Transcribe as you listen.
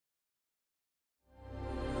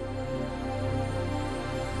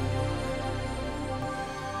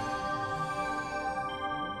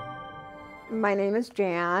My name is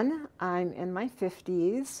Jann. I'm in my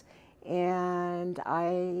 50s, and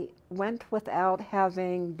I went without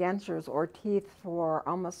having dentures or teeth for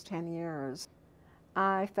almost 10 years.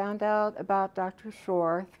 I found out about Dr.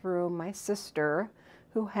 Shor through my sister,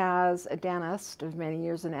 who has a dentist of many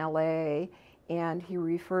years in LA, and he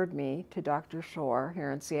referred me to Dr. Shor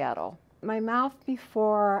here in Seattle. My mouth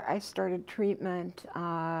before I started treatment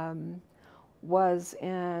was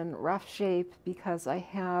in rough shape because I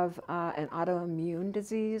have an autoimmune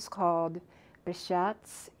disease called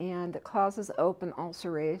Behçet's, and it causes open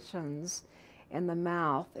ulcerations in the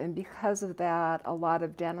mouth. And because of that, a lot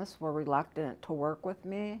of dentists were reluctant to work with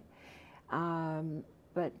me.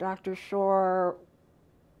 But Dr. Shor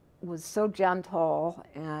was so gentle,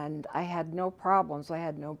 and I had no problems. I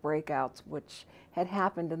had no breakouts, which had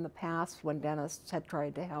happened in the past when dentists had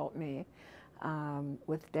tried to help me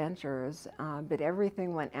with dentures, but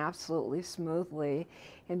everything went absolutely smoothly,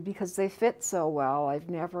 and because they fit so well,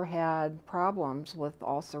 I've never had problems with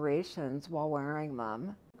ulcerations while wearing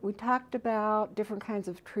them. We talked about different kinds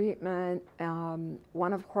of treatment.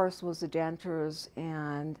 One, of course, was the dentures,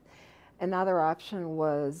 and another option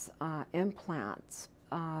was implants.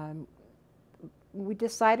 We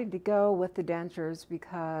decided to go with the dentures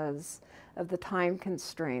because of the time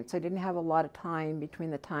constraints. I didn't have a lot of time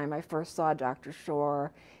between the time I first saw Dr.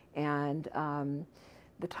 Shor and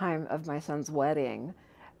the time of my son's wedding.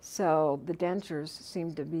 So the dentures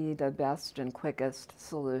seemed to be the best and quickest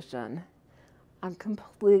solution. I'm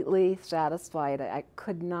completely satisfied. I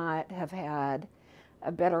could not have had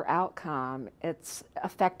a better outcome. It's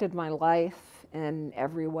affected my life in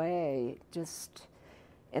every way, just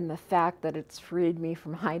in the fact that it's freed me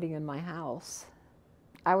from hiding in my house.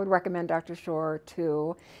 I would recommend Dr. Shor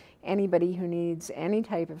to anybody who needs any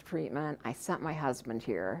type of treatment. I sent my husband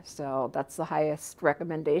here, so that's the highest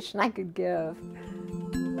recommendation I could give.